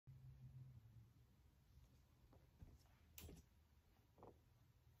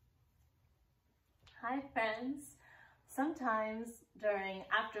Hi friends! Sometimes during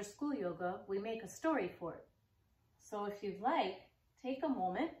after school yoga, we make a story for it. So if you'd like, take a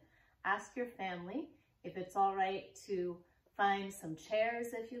moment, ask your family if it's all right to find some chairs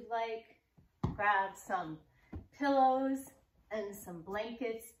if you'd like, grab some pillows and some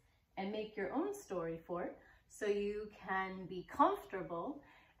blankets and make your own story for it so you can be comfortable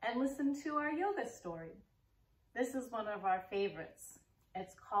and listen to our yoga story. This is one of our favorites.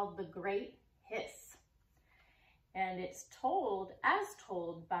 It's called The Great Hiss. And it's told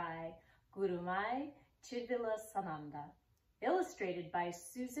by Gurumai Chivila Sananda, illustrated by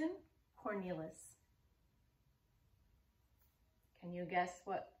Susan Cornelis. Can you guess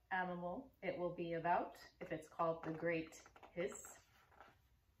what animal it will be about if it's called The Great Hiss?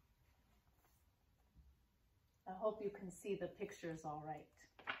 I hope you can see the pictures all right.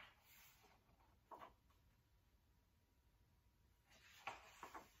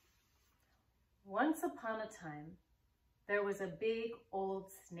 Once upon a time, there was a big old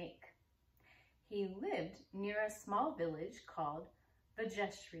snake. He lived near a small village called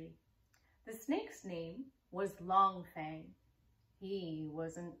Vajeshri. The snake's name was Longfang. He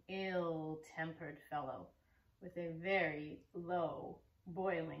was an ill-tempered fellow with a very low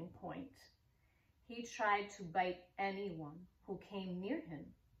boiling point. He tried to bite anyone who came near him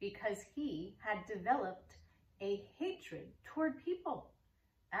because he had developed a hatred toward people.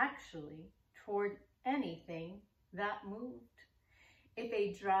 Actually, toward anything that moved. If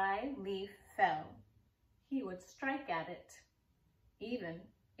a dry leaf fell, he would strike at it. Even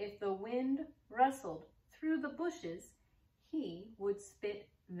if the wind rustled through the bushes, he would spit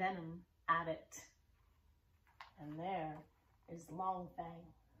venom at it. And there is Longfang.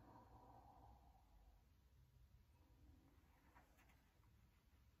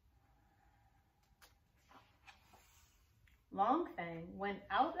 Longfang went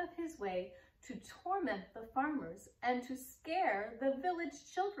out of his way to torment the farmers and to scare the village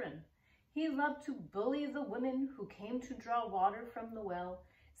children. He loved to bully the women who came to draw water from the well.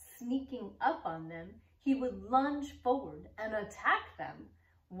 Sneaking up on them, he would lunge forward and attack them.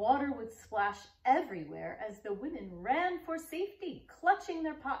 Water would splash everywhere as the women ran for safety, clutching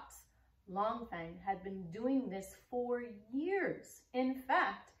their pots. Longfang had been doing this for years. In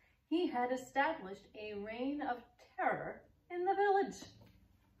fact, he had established a reign of terror in the village.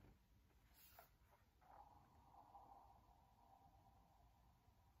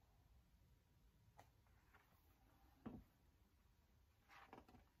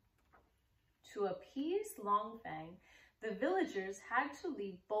 To appease Longfang, the villagers had to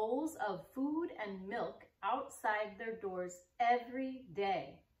leave bowls of food and milk outside their doors every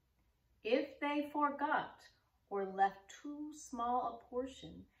day. If they forgot or left too small a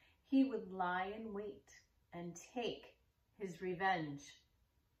portion, he would lie in wait and take his revenge.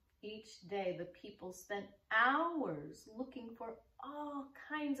 Each day, the people spent hours looking for all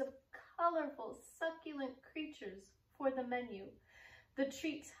kinds of colorful, succulent creatures for the menu. The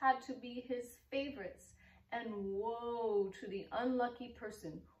treats had to be his favorites, and woe to the unlucky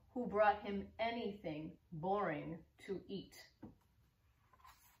person who brought him anything boring to eat.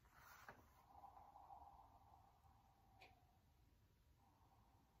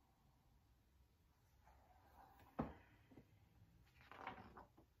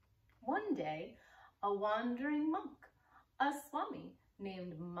 One day, a wandering monk, a Swami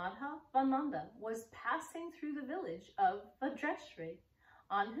named Madhavananda, was passing through the village of Vajeshri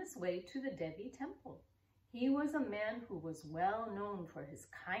on his way to the Devi temple. He was a man who was well known for his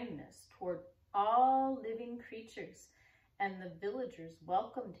kindness toward all living creatures, and the villagers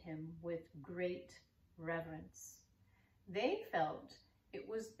welcomed him with great reverence. They felt it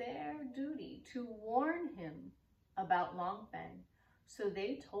was their duty to warn him about Longfang, so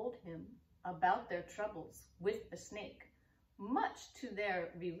they told him about their troubles with the snake. Much to their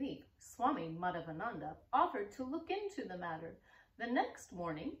relief, Swami Madhavananda offered to look into the matter. The next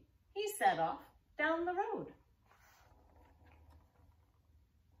morning, he set off down the road.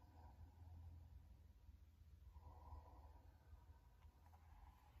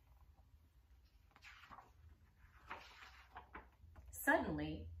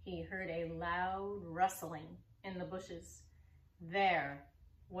 Suddenly, he heard a loud rustling in the bushes. There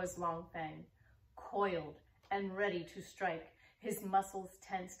was Longfang, coiled and ready to strike. His muscles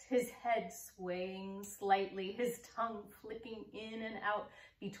tensed, his head swaying slightly, his tongue flicking in and out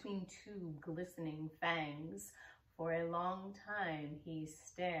between two glistening fangs. For a long time, he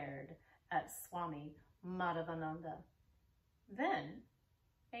stared at Swami Madhavananda. Then,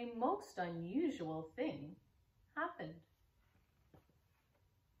 a most unusual thing happened.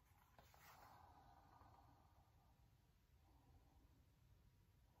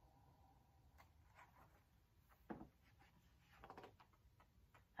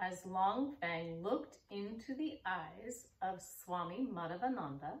 As Long Fang looked into the eyes of Swami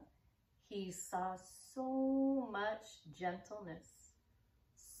Madhavananda, he saw so much gentleness,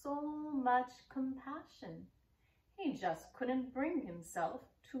 so much compassion. He just couldn't bring himself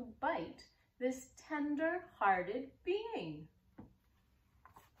to bite this tender-hearted being.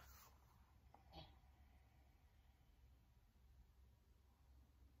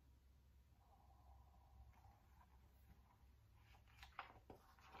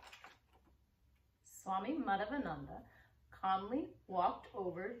 Swami Madhavananda calmly walked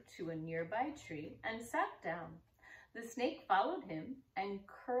over to a nearby tree and sat down. The snake followed him and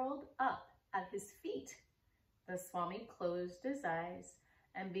curled up at his feet. The Swami closed his eyes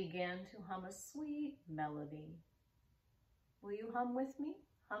and began to hum a sweet melody. Will you hum with me?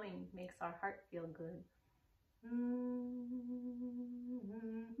 Humming makes our heart feel good.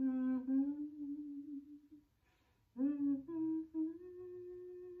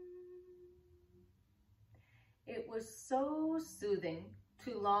 It was so soothing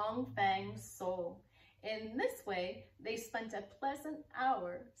to Long Fang's soul. In this way, they spent a pleasant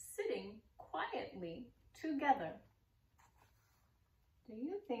hour sitting quietly together. Do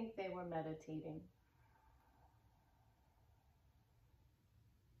you think they were meditating?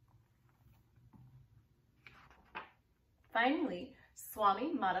 Finally,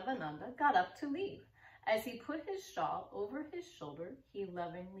 Swami Madhavananda got up to leave. As he put his shawl over his shoulder, he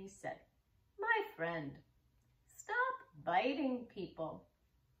lovingly said, "My friend, stop biting people.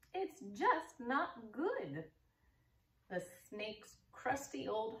 It's just not good." The snake's crusty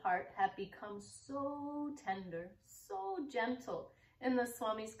old heart had become so tender, so gentle in the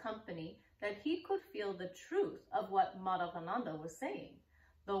Swami's company that he could feel the truth of what Madhavananda was saying.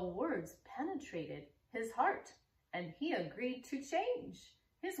 The words penetrated his heart, and he agreed to change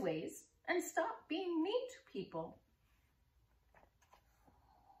his ways and stop being mean to people.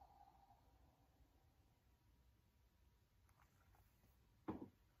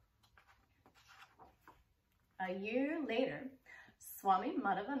 A year later, Swami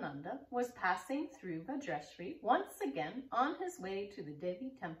Madhavananda was passing through Vajrashri once again on his way to the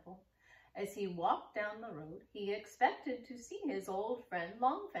Devi temple. As he walked down the road, he expected to see his old friend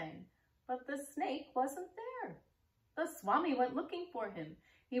Long Fang, but the snake wasn't there. The Swami went looking for him.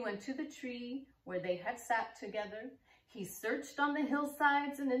 He went to the tree where they had sat together. He searched on the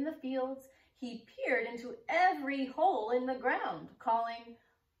hillsides and in the fields. He peered into every hole in the ground, calling,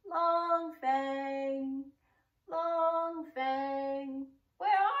 "Long Fang, Long Fang,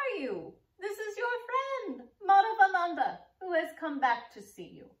 where are you? This is your friend, Madhavananda, who has come back to see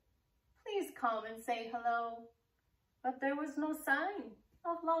you. Please come and say hello." But there was no sign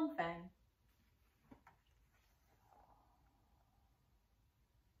of Long Fang.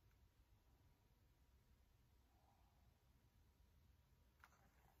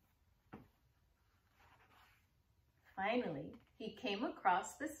 Finally, he came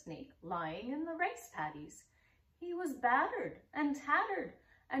across the snake lying in the rice paddies. He was battered and tattered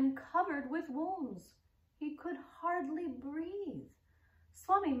and covered with wounds. He could hardly breathe.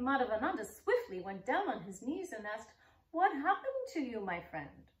 Swami Madhavananda swiftly went down on his knees and asked, "What happened to you, my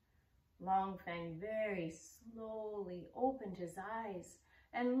friend?" Long Fang very slowly opened his eyes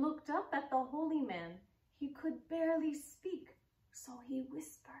and looked up at the holy man. He could barely speak, so he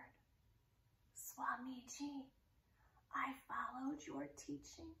whispered, "Swamiji, I followed your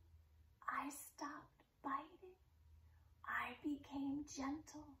teaching. I stopped biting. I became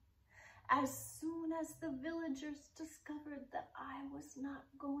gentle. As soon as the villagers discovered that I was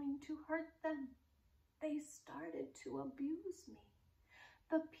not going to hurt them, they started to abuse me.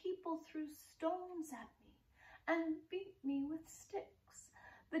 The people threw stones at me and beat me with sticks.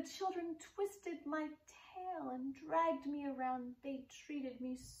 The children twisted my tail and dragged me around. They treated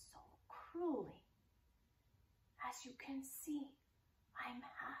me so cruelly. As you can see, I'm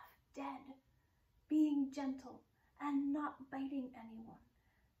half dead. Being gentle and not biting anyone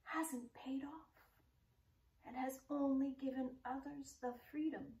hasn't paid off and has only given others the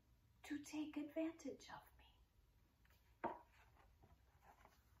freedom to take advantage of me."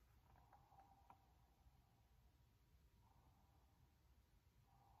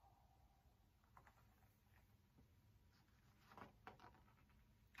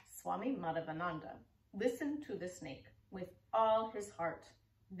 Swami Madhavananda listened to the snake with all his heart.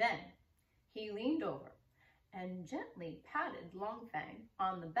 Then he leaned over and gently patted Long Fang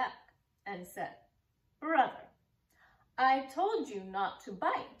on the back and said, "Brother, I told you not to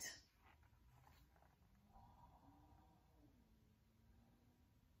bite."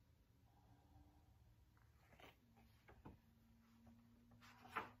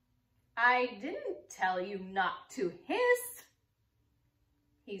 "I didn't tell you not to hiss,"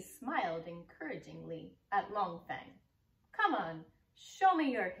 He smiled encouragingly at Longfang. Come on, show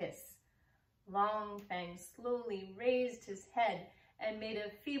me your hiss. Longfang slowly raised his head and made a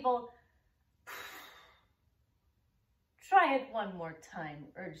feeble Try it one more time,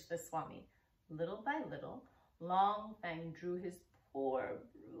 urged the Swami. Little by little, Longfang drew his poor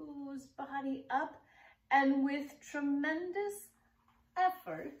bruised body up, and with tremendous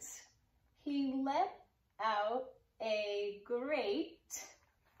effort, he let out a great,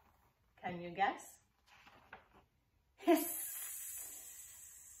 can you guess? Hiss.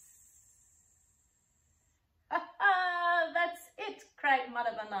 Ha ha, that's it, cried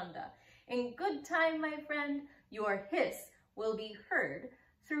Madhavananda. In good time, my friend, your hiss will be heard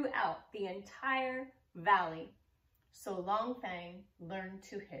throughout the entire valley. So Longfang learned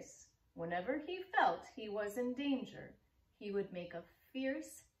to hiss. Whenever he felt he was in danger, he would make a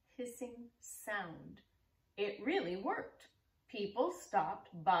fierce hissing sound. It really worked. People stopped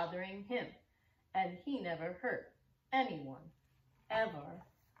bothering him, and he never hurt anyone ever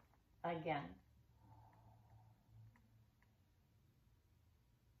again.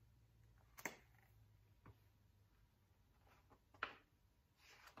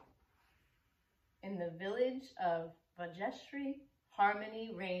 In the village of Vajeshri,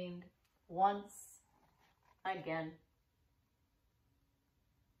 harmony reigned once again.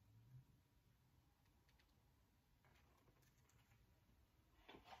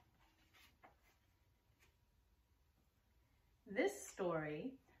 This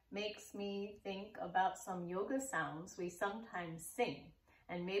story makes me think about some yoga sounds we sometimes sing,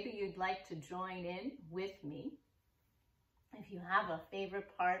 and maybe you'd like to join in with me. If you have a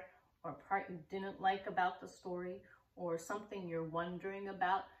favorite part or part you didn't like about the story, or something you're wondering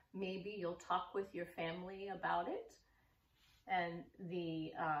about, maybe you'll talk with your family about it. And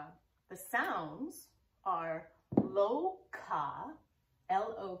the sounds are Loka,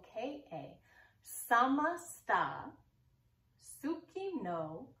 L-O-K-A, Samastha,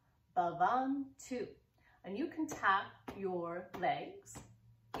 Sukhino, Bhavanthu. And you can tap your legs,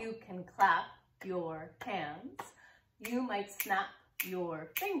 you can clap your hands, you might snap your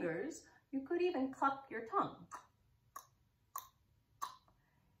fingers, you could even cluck your tongue.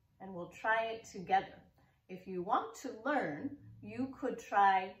 And we'll try it together. If you want to learn, you could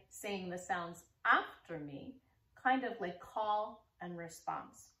try saying the sounds after me, kind of like call and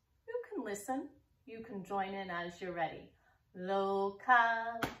response. You can listen, you can join in as you're ready.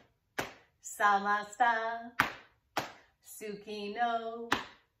 Loka, Samastha, Sukhino,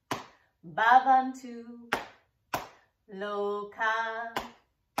 Bhavanthu. Loka,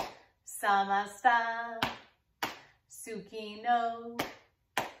 Samastha, Sukhino,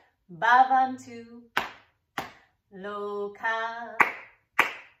 Bhavanthu. Loka,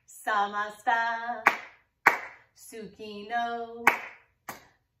 Samastha, Sukhino,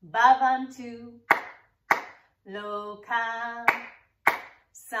 Bhavanthu. Loka,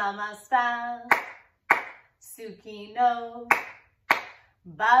 Samastha, Sukhino,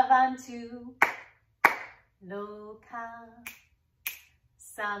 Bhavanthu. Loka,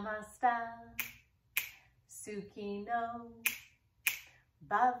 Samastha, Sukhino,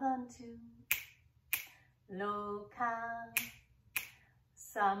 Bhavanthu. Loka,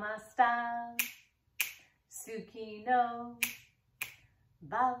 Samastha, Sukhino,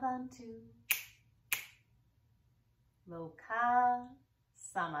 Bhavanthu. Loka,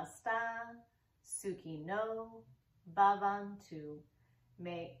 Samastha, Sukhino, Bhavanthu.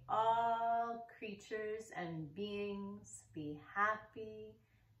 May all creatures and beings be happy,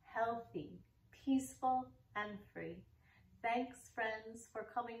 healthy, peaceful, and free. Thanks, friends, for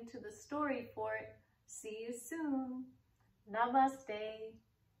coming to the Story Fort. See you soon. Namaste.